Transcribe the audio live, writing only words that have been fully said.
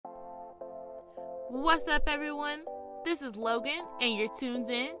What's up, everyone? This is Logan, and you're tuned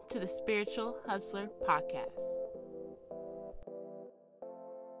in to the Spiritual Hustler Podcast.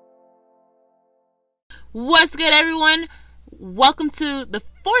 What's good, everyone? Welcome to the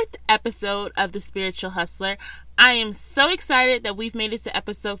 4th episode of the Spiritual Hustler. I am so excited that we've made it to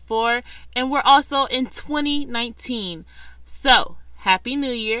episode 4, and we're also in 2019. So, Happy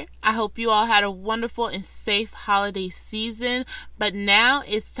New Year. I hope you all had a wonderful and safe holiday season. But now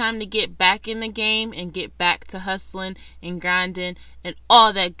it's time to get back in the game and get back to hustling and grinding and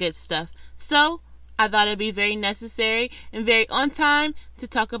all that good stuff. So I thought it'd be very necessary and very on time to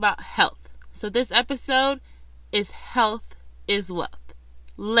talk about health. So this episode is Health is Wealth.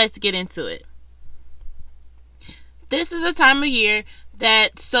 Let's get into it. This is a time of year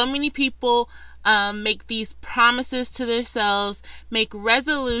that so many people make these promises to themselves, make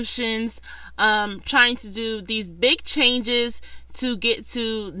resolutions, trying to do these big changes to get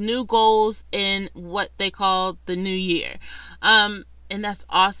to new goals in what they call the new year. And that's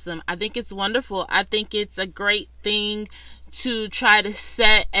awesome. I think it's wonderful. I think it's a great thing to try to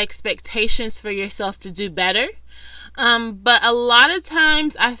set expectations for yourself to do better. But a lot of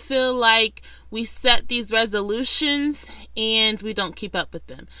times I feel like we set these resolutions and we don't keep up with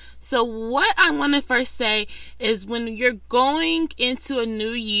them. So what I want to first say is when you're going into a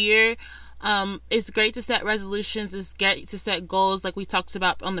new year, it's great to set resolutions. It's great to set goals like we talked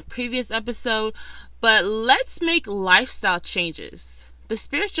about on the previous episode. But let's make lifestyle changes. The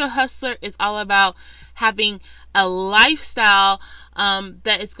Spiritual Hustler is all about having a lifestyle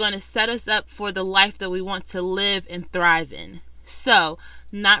that is going to set us up for the life that we want to live and thrive in. So,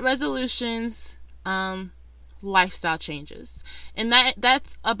 not resolutions, lifestyle changes. And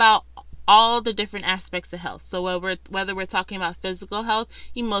that's about all the different aspects of health. So whether we're talking about physical health,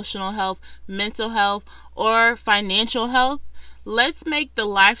 emotional health, mental health, or financial health, let's make the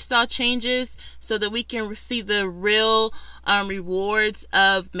lifestyle changes so that we can see the real rewards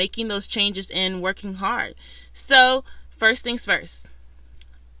of making those changes and working hard. So, first things first,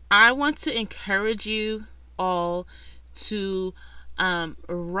 I want to encourage you all to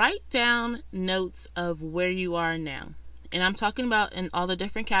write down notes of where you are now. And I'm talking about in all the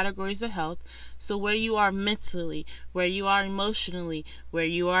different categories of health. So where you are mentally, where you are emotionally, where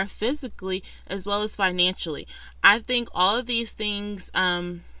you are physically, as well as financially. I think all of these things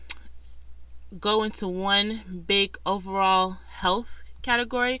go into one big overall health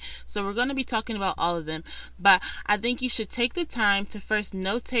category. So we're going to be talking about all of them. But I think you should take the time to first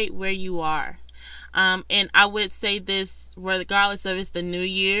notate where you are. And I would say this regardless of it's the new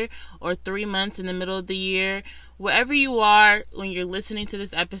year or 3 months in the middle of the year, wherever you are when you're listening to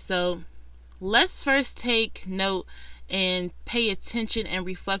this episode, let's first take note and pay attention and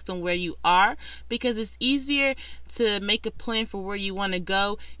reflect on where you are, because it's easier to make a plan for where you want to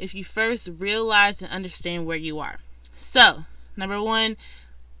go if you first realize and understand where you are. So, number 1,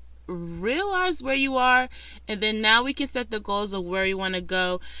 realize where you are, and then now we can set the goals of where you want to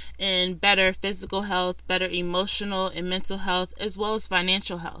go in better physical health, better emotional and mental health, as well as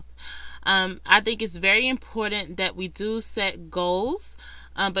financial health. I think it's very important that we do set goals,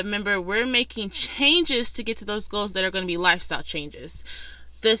 but remember, we're making changes to get to those goals that are going to be lifestyle changes.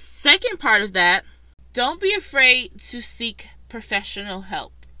 The second part of that, don't be afraid to seek professional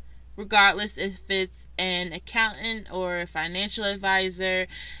help, regardless if it's an accountant or a financial advisor,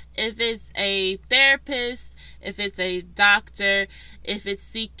 if it's a therapist, if it's a doctor, if it's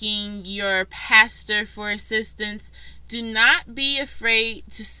seeking your pastor for assistance. Do not be afraid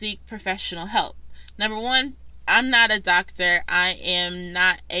to seek professional help. Number 1, I'm not a doctor. I am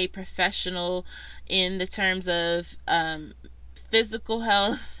not a professional in the terms of physical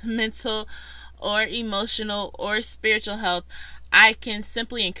health, mental or emotional or spiritual health. I can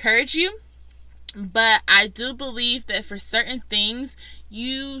simply encourage you, but I do believe that for certain things,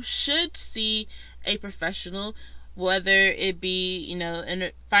 you should see a professional, whether it be,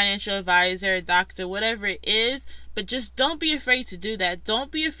 a financial advisor, a doctor, whatever it is. But just don't be afraid to do that.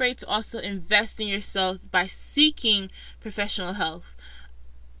 Don't be afraid to also invest in yourself by seeking professional help.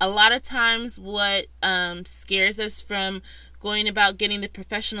 A lot of times what scares us from going about getting the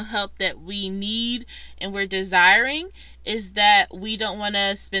professional help that we need and we're desiring is that we don't want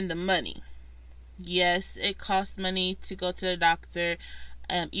to spend the money. Yes, it costs money to go to the doctor.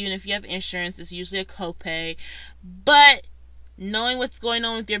 Even if you have insurance, it's usually a copay. But knowing what's going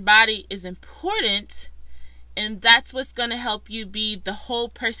on with your body is important, and that's what's going to help you be the whole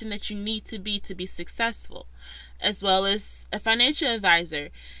person that you need to be successful, as well as a financial advisor.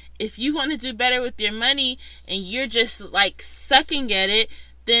 If you want to do better with your money and you're just like sucking at it,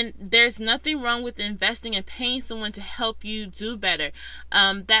 then there's nothing wrong with investing and paying someone to help you do better.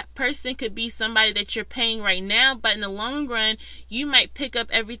 That person could be somebody that you're paying right now, but in the long run, you might pick up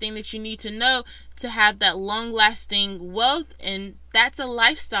everything that you need to know to have that long-lasting wealth, and that's a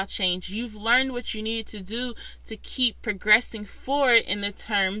lifestyle change. You've learned what you needed to do to keep progressing forward in the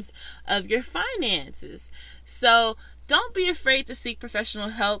terms of your finances. So don't be afraid to seek professional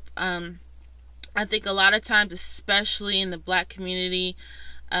help. I think a lot of times, especially in the Black community,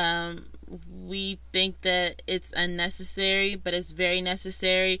 we think that it's unnecessary, but it's very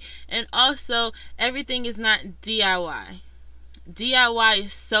necessary. And also, everything is not DIY. DIY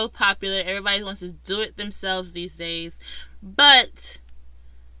is so popular. Everybody wants to do it themselves these days. But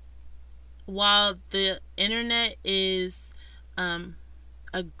while the internet is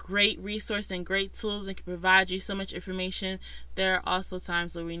a great resource and great tools and can provide you so much information, there are also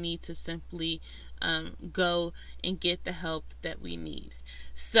times where we need to simply go and get the help that we need.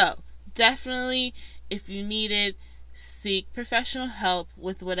 So definitely, if you need it, seek professional help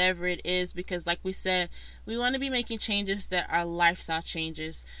with whatever it is, because like we said, we want to be making changes that are lifestyle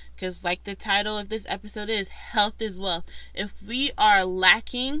changes, because like the title of this episode is, health is wealth. If we are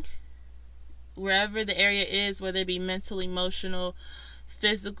lacking wherever the area is, whether it be mental, emotional,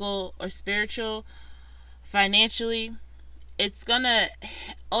 physical, or spiritual, financially, it's going to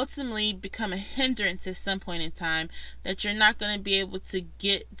ultimately become a hindrance at some point in time, that you're not going to be able to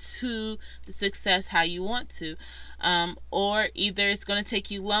get to the success how you want to. Or either it's going to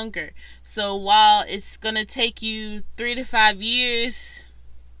take you longer. So while it's going to take you 3 to 5 years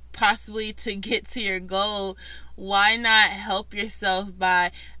possibly to get to your goal, why not help yourself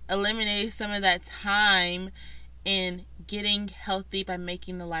by eliminating some of that time and getting healthy by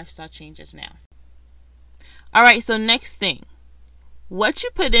making the lifestyle changes now? All right, so next thing. What you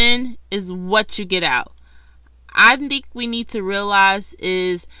put in is what you get out. I think we need to realize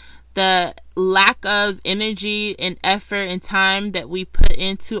is the lack of energy and effort and time that we put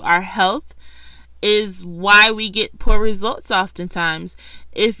into our health is why we get poor results oftentimes.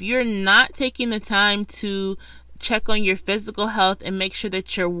 If you're not taking the time to check on your physical health and make sure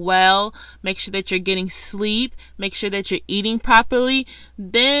that you're well, make sure that you're getting sleep, make sure that you're eating properly,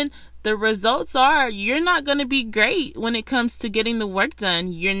 then the results are you're not going to be great when it comes to getting the work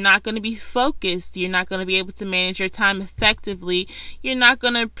done. You're not going to be focused. You're not going to be able to manage your time effectively. You're not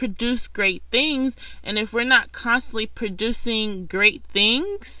going to produce great things. And if we're not constantly producing great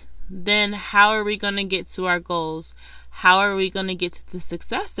things, then how are we going to get to our goals? How are we going to get to the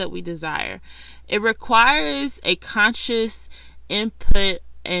success that we desire? It requires a conscious input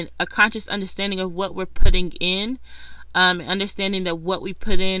and a conscious understanding of what we're putting in. Understanding that what we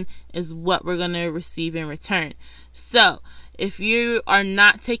put in is what we're going to receive in return. So if you are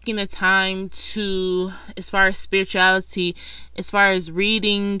not taking the time to, as far as spirituality, as far as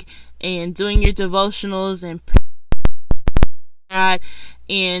reading and doing your devotionals and God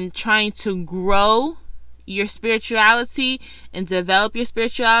and trying to grow your spirituality and develop your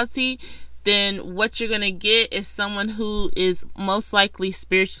spirituality, then what you're going to get is someone who is most likely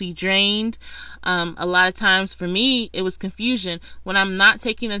spiritually drained. A lot of times for me, it was confusion. When I'm not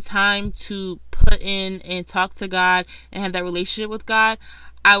taking the time to put in and talk to God and have that relationship with God,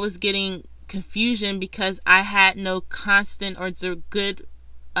 I was getting confusion because I had no constant or good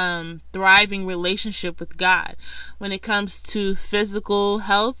thriving relationship with God. When it comes to physical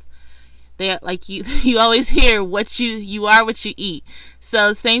health, they like you always hear what you are what you eat.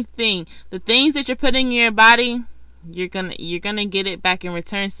 So same thing. The things that you're putting in your body, you're gonna get it back in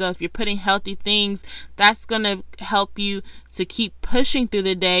return. So if you're putting healthy things, that's gonna help you to keep pushing through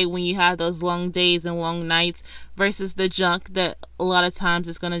the day when you have those long days and long nights, versus the junk that a lot of times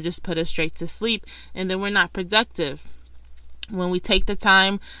is gonna just put us straight to sleep, and then we're not productive. When we take the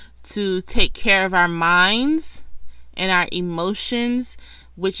time to take care of our minds and our emotions,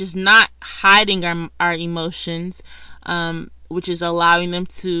 which is not hiding our emotions, which is allowing them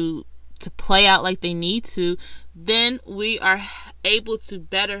to play out like they need to, then we are able to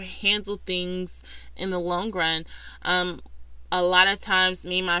better handle things in the long run. A lot of times,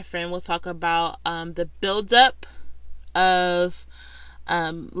 me and my friend will talk about the buildup of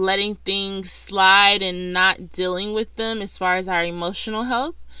letting things slide and not dealing with them as far as our emotional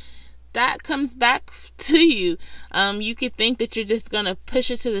health. That comes back to you. You could think that you're just going to push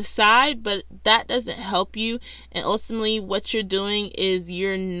it to the side, but that doesn't help you. And ultimately what you're doing is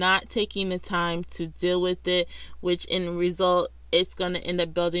you're not taking the time to deal with it, which in result, it's going to end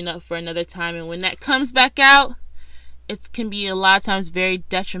up building up for another time. And when that comes back out, it can be a lot of times very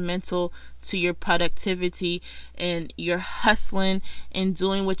detrimental to your productivity and your hustling and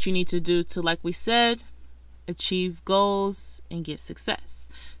doing what you need to do to, like we said, achieve goals, and get success.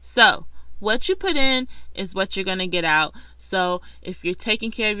 So what you put in is what you're going to get out. So if you're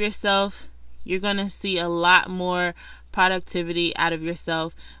taking care of yourself, you're going to see a lot more productivity out of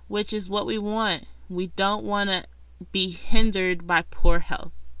yourself, which is what we want. We don't want to be hindered by poor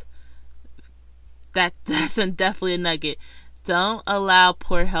health. That's definitely a nugget. Don't allow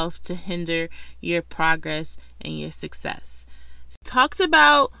poor health to hinder your progress and your success. Talked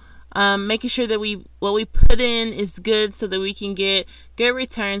about making sure that what we put in is good so that we can get good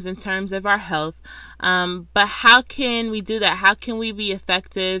returns in terms of our health. But how can we do that? How can we be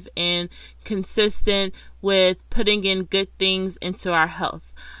effective and consistent with putting in good things into our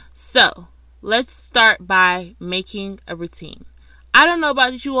health? So let's start by making a routine. I don't know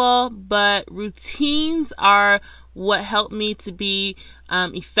about you all, but routines are what help me to be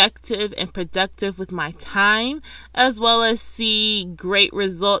effective and productive with my time, as well as see great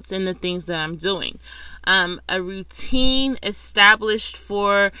results in the things that I'm doing. A routine established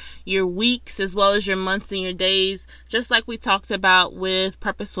for your weeks as well as your months and your days, just like we talked about with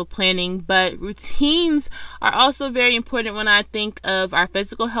purposeful planning. But routines are also very important when I think of our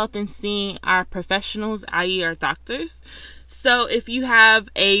physical health and seeing our professionals, i.e. our doctors. So if you have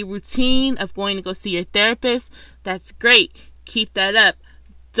a routine of going to go see your therapist, that's great. Keep that up.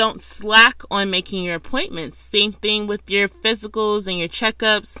 Don't slack on making your appointments. Same thing with your physicals and your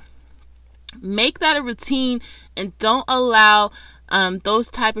checkups. Make that a routine and don't allow those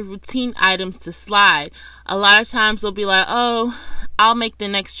type of routine items to slide. A lot of times we'll be like, oh, I'll make the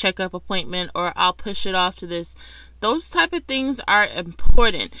next checkup appointment, or I'll push it off to this. Those type of things are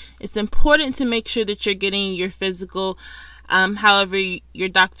important. It's important to make sure that you're getting your physical, however your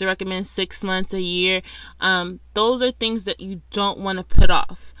doctor recommends, 6 months, a year. Those are things that you don't want to put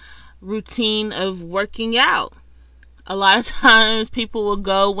off. Routine of working out. A lot of times people will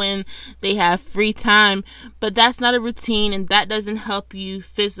go when they have free time, but that's not a routine, and that doesn't help you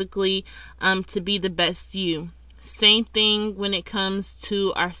physically to be the best you. Same thing when it comes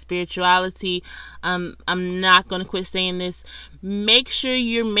to our spirituality. I'm not going to quit saying this. Make sure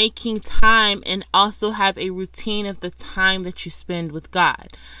you're making time and also have a routine of the time that you spend with God.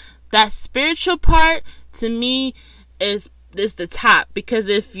 That spiritual part, to me, is the top, because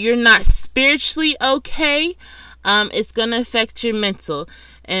if you're not spiritually okay, it's going to affect your mental,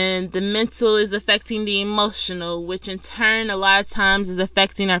 and the mental is affecting the emotional, which in turn a lot of times is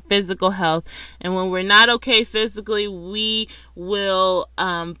affecting our physical health. And when we're not okay physically, we will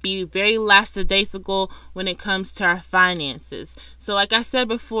be very lackadaisical when it comes to our finances. So like I said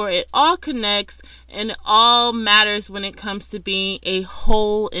before, it all connects and it all matters when it comes to being a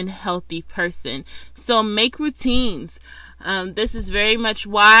whole and healthy person. So make routines. This is very much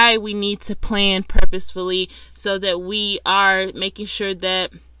why we need to plan purposefully, so that we are making sure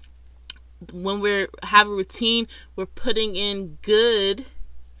that when we have a routine, we're putting in good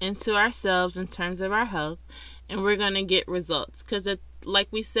into ourselves in terms of our health, and we're going to get results. Because like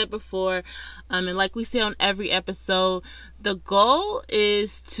we said before, and like we say on every episode, the goal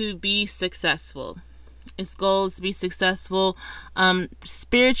is to be successful. Its goal is to be successful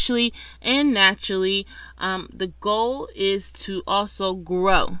spiritually and naturally. The goal is to also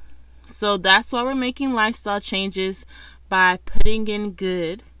grow. So that's why we're making lifestyle changes, by putting in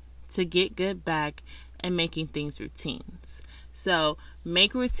good to get good back and making things routines. So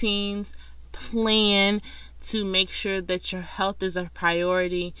make routines, plan to make sure that your health is a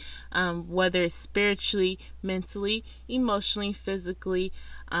priority, whether it's spiritually, mentally, emotionally, physically,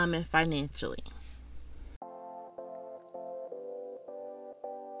 and financially.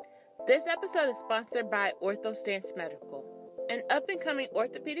 This episode is sponsored by OrthoStance Medical, an up-and-coming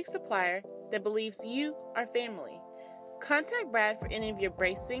orthopedic supplier that believes you are family. Contact Brad for any of your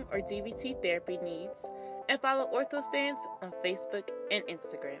bracing or DVT therapy needs, and follow OrthoStance on Facebook and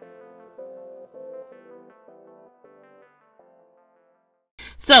Instagram.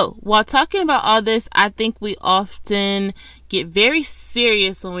 So, while talking about all this, I think we often get very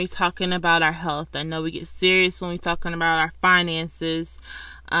serious when we're talking about our health. I know we get serious when we're talking about our finances,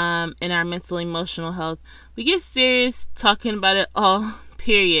 and our mental, emotional health. We get serious talking about it all,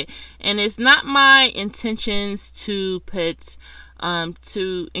 period. And it's not my intentions to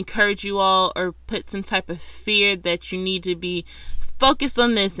to encourage you all or put some type of fear that you need to be focused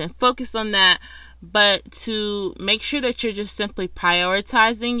on this and focused on that, but to make sure that you're just simply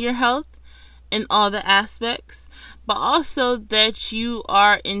prioritizing your health in all the aspects, but also that you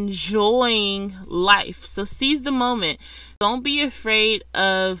are enjoying life. So seize the moment. Don't be afraid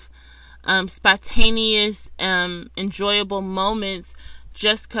of spontaneous, enjoyable moments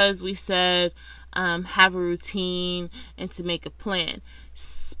just because we said have a routine and to make a plan.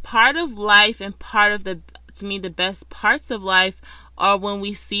 Part of life and part of the to me, the best parts of life are when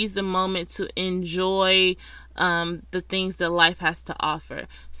we seize the moment to enjoy the things that life has to offer.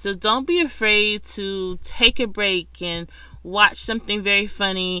 So don't be afraid to take a break and watch something very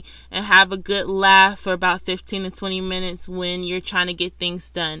funny and have a good laugh for about 15 to 20 minutes when you're trying to get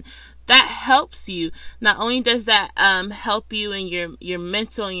things done. That helps you. Not only does that help you in your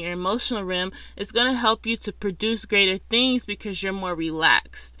mental and your emotional realm, it's going to help you to produce greater things because you're more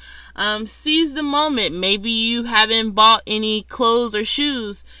relaxed. Seize the moment. Maybe you haven't bought any clothes or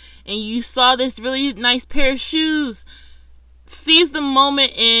shoes and you saw this really nice pair of shoes. Seize the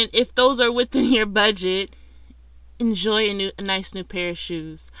moment, and if those are within your budget, enjoy a nice new pair of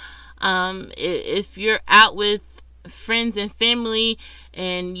shoes. If you're out with friends and family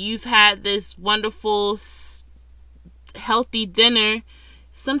and you've had this wonderful healthy dinner,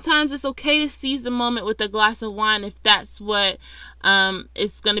 sometimes it's okay to seize the moment with a glass of wine if that's what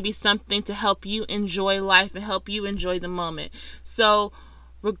is going to be something to help you enjoy life and help you enjoy the moment. So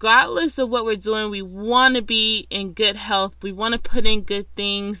regardless of what we're doing, we want to be in good health. We want to put in good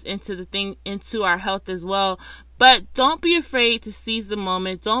things into our health as well. But don't be afraid to seize the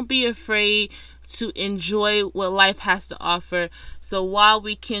moment. Don't be afraid to enjoy what life has to offer. So while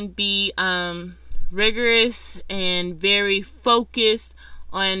we can be rigorous and very focused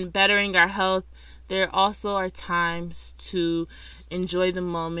on bettering our health, there also are times to enjoy the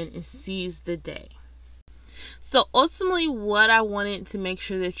moment and seize the day. So ultimately, what I wanted to make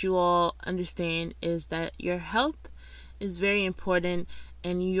sure that you all understand is that your health is very important,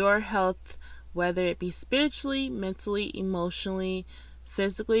 and your health, whether it be spiritually, mentally, emotionally,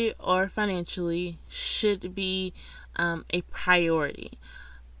 physically, or financially, should be a priority.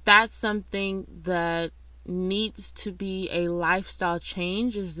 That's something that needs to be a lifestyle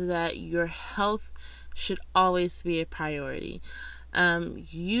change, is that your health should always be a priority.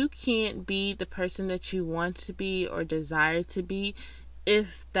 You can't be the person that you want to be or desire to be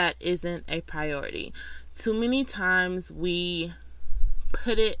if that isn't a priority. Too many times we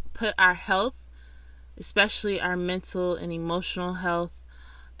put our health, especially our mental and emotional health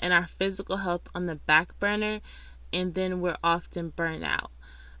and our physical health, on the back burner, and then we're often burnt out.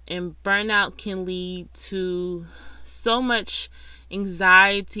 And burnout can lead to so much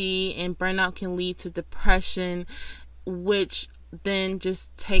anxiety, and burnout can lead to depression, which then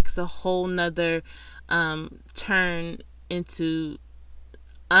just takes a whole nother turn into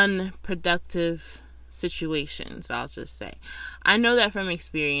unproductive situations, I'll just say. I know that from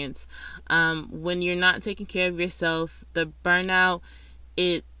experience. When you're not taking care of yourself, the burnout,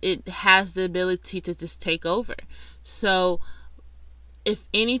 it has the ability to just take over. So if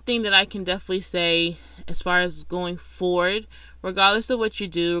anything that I can definitely say as far as going forward, regardless of what you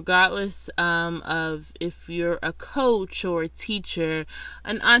do, regardless of if you're a coach or a teacher,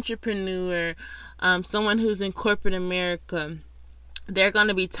 an entrepreneur, someone who's in corporate America, there are going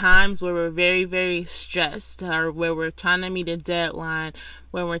to be times where we're very, very stressed, or where we're trying to meet a deadline,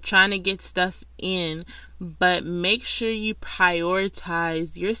 where we're trying to get stuff in. But make sure you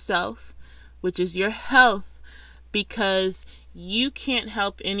prioritize yourself, which is your health, because you can't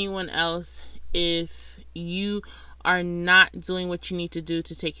help anyone else if you are not doing what you need to do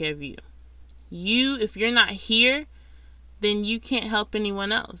to take care of you. If you're not here, then you can't help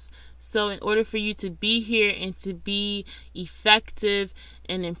anyone else. So in order for you to be here and to be effective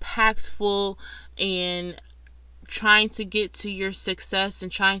and impactful and trying to get to your success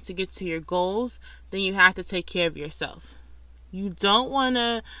and trying to get to your goals, then you have to take care of yourself. You don't want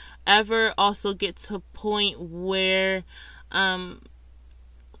to ever also get to a point where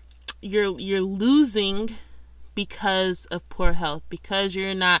you're losing because of poor health, because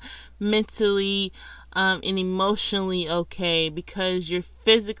you're not mentally and emotionally okay, because you're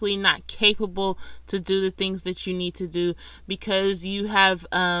physically not capable to do the things that you need to do, because you have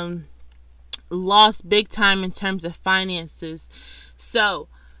lost big time in terms of finances. So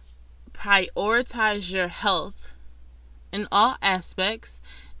prioritize your health in all aspects,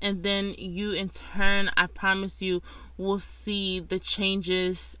 and then you in turn, I promise you, will see the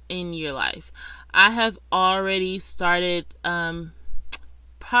changes in your life. I have already started,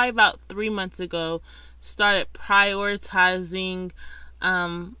 probably about 3 months ago, started prioritizing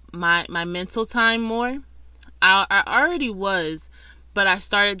my mental time more. I already was, but I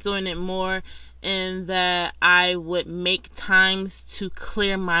started doing it more, in that I would make times to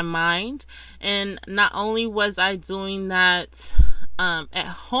clear my mind. And not only was I doing that at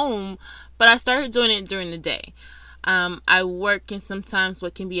home, but I started doing it during the day. I work in sometimes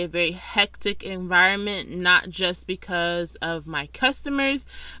what can be a very hectic environment, not just because of my customers,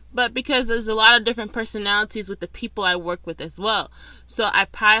 but because there's a lot of different personalities with the people I work with as well. So I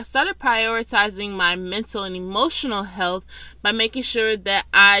started prioritizing my mental and emotional health by making sure that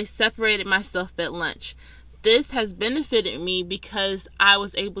I separated myself at lunch. This has benefited me because I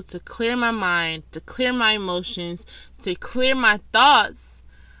was able to clear my mind, to clear my emotions, to clear my thoughts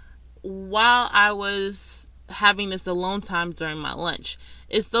while I was having this alone time during my lunch.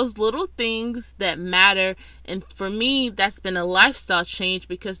 It's those little things that matter, and for me that's been a lifestyle change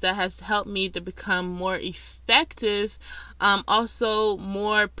because that has helped me to become more effective, also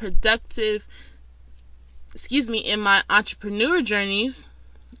more productive in my entrepreneur journeys,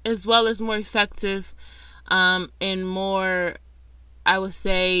 as well as more effective and more, I would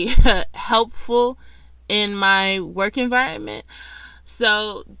say, helpful in my work environment.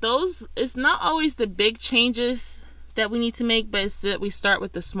 So it's not always the big changes that we need to make, but it's that we start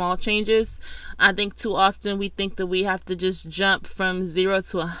with the small changes. I think too often we think that we have to just jump from 0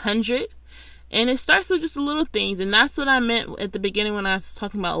 to 100. And it starts with just little things. And that's what I meant at the beginning when I was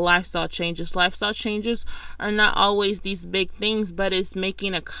talking about lifestyle changes. Lifestyle changes are not always these big things, but it's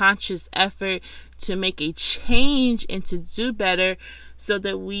making a conscious effort to make a change and to do better so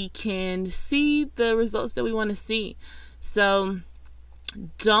that we can see the results that we want to see. So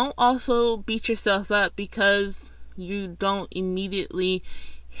don't also beat yourself up because you don't immediately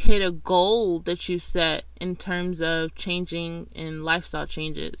hit a goal that you set in terms of changing and lifestyle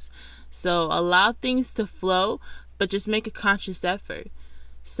changes. So allow things to flow, but just make a conscious effort.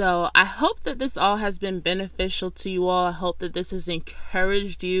 So I hope that this all has been beneficial to you all. I hope that this has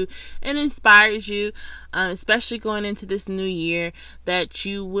encouraged you and inspired you, especially going into this new year, that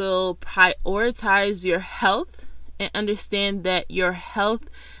you will prioritize your health and understand that your health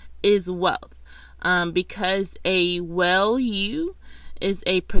is wealth, because a well you is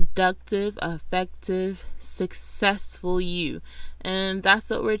a productive, effective, successful you. And that's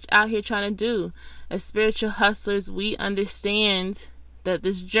what we're out here trying to do. As spiritual hustlers, we understand that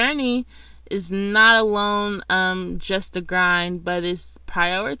this journey is not alone just a grind, but it's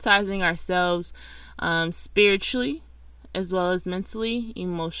prioritizing ourselves spiritually, as well as mentally,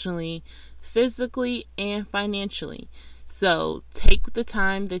 emotionally, physically, and financially. So take the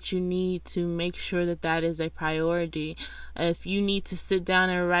time that you need to make sure that that is a priority. If you need to sit down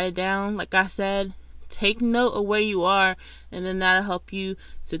and write it down, like I said, take note of where you are, and then that'll help you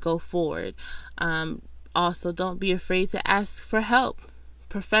to go forward. Also, don't be afraid to ask for help.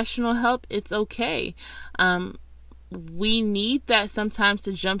 Professional help, it's okay. We need that sometimes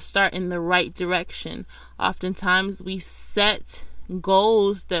to jumpstart in the right direction. Oftentimes we set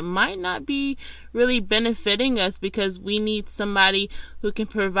goals that might not be really benefiting us because we need somebody who can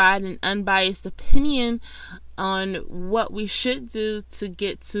provide an unbiased opinion on what we should do to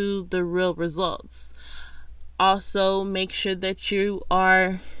get to the real results. Also, make sure that you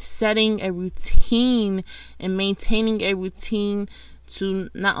are setting a routine and maintaining a routine to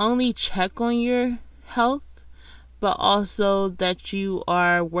not only check on your health, but also that you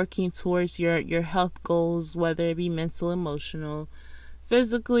are working towards your health goals, whether it be mental, emotional,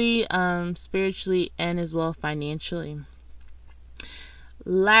 physically, spiritually, and as well financially.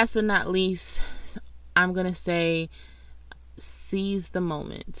 Last but not least, I'm going to say seize the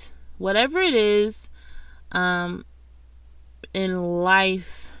moment. Whatever it is in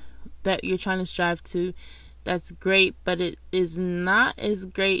life that you're trying to strive to, that's great, but it is not as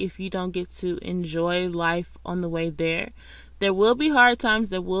great if you don't get to enjoy life on the way there. There will be hard times,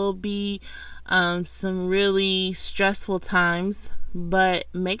 there will be some really stressful times, but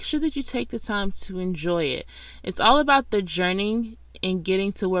make sure that you take the time to enjoy it. It's all about the journey and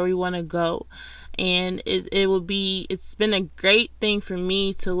getting to where we want to go. And it's been a great thing for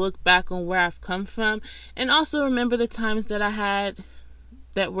me to look back on where I've come from, and also remember the times that I had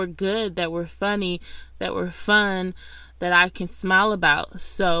that were good, that were funny, that were fun, that I can smile about.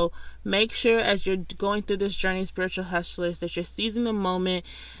 So make sure as you're going through this journey, spiritual hustlers, that you're seizing the moment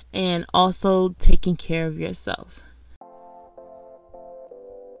and also taking care of yourself.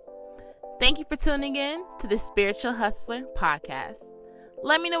 Thank you for tuning in to the Spiritual Hustler podcast.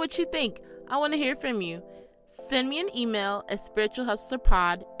 Let me know what you think. I want to hear from you. Send me an email at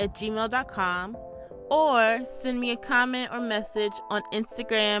spiritualhustlerpod@gmail.com, or send me a comment or message on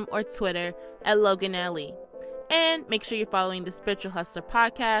Instagram or Twitter at Logan Ellie. And make sure you're following the Spiritual Hustler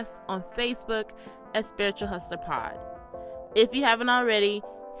podcast on Facebook at Spiritual Hustler Pod. If you haven't already,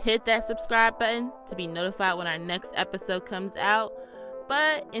 hit that subscribe button to be notified when our next episode comes out.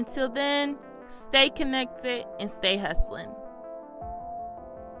 But until then, stay connected and stay hustling.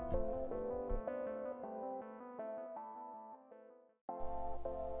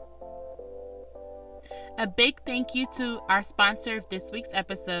 A big thank you to our sponsor of this week's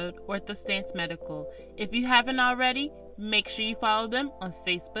episode, OrthoStance Medical. If you haven't already, make sure you follow them on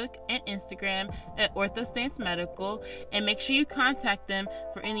Facebook and Instagram at OrthoStance Medical, and make sure you contact them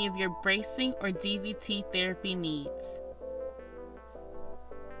for any of your bracing or DVT therapy needs.